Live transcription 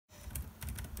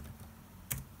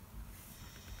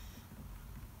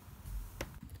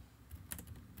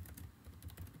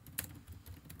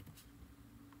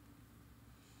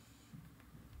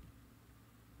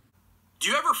Do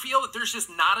you ever feel that there's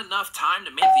just not enough time to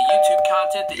make the YouTube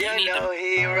content that you need no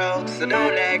hero, so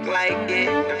don't act like it.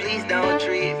 And please don't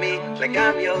treat me like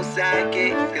I'm your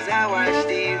sidekick. Cause I watch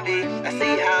TV, I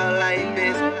see how life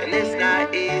is, and it's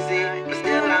not easy, but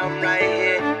still I'm right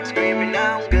here, screaming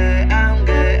I'm good, I'm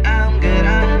good, I'm good,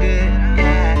 I'm good,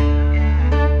 yeah.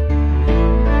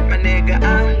 My nigga,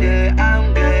 I'm good,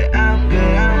 I'm good, I'm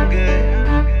good, I'm good.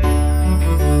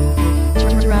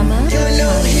 Drama. You're no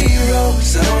hero,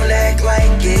 so don't act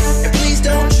like it. And please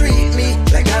don't treat me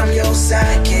like I'm your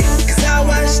sidekick. Cause I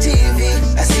watch TV,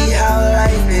 I see how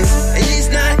life is, and it's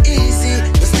not easy,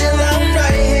 but still I'm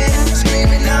right here,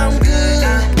 screaming I'm good,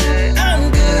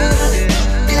 I'm good,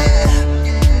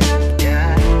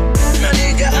 yeah. My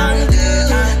nigga, I'm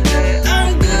good,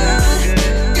 I'm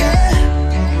good, yeah.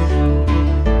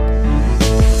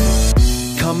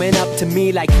 Coming up to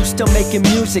me like you still making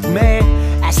music, man.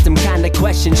 Ask them kind of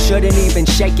questions, shouldn't even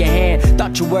shake your hand.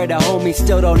 Thought you were the homie,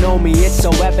 still don't know me, it's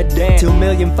so evident. 2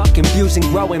 million fucking views and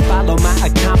growing, follow my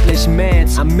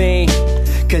accomplishments. I mean,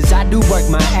 cause I do work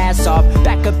my ass off,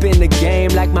 back up in the game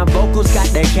like my vocals got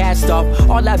their cast off.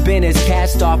 All I've been is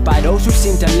cast off by those who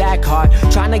seem to lack heart,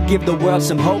 trying to give the world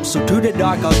some hope, so to the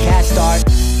dark I'll cast art.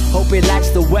 Hope it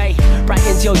lights the way, right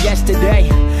until yesterday.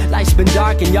 Life's been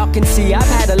dark and y'all can see I've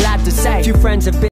had a lot to say. Few friends have been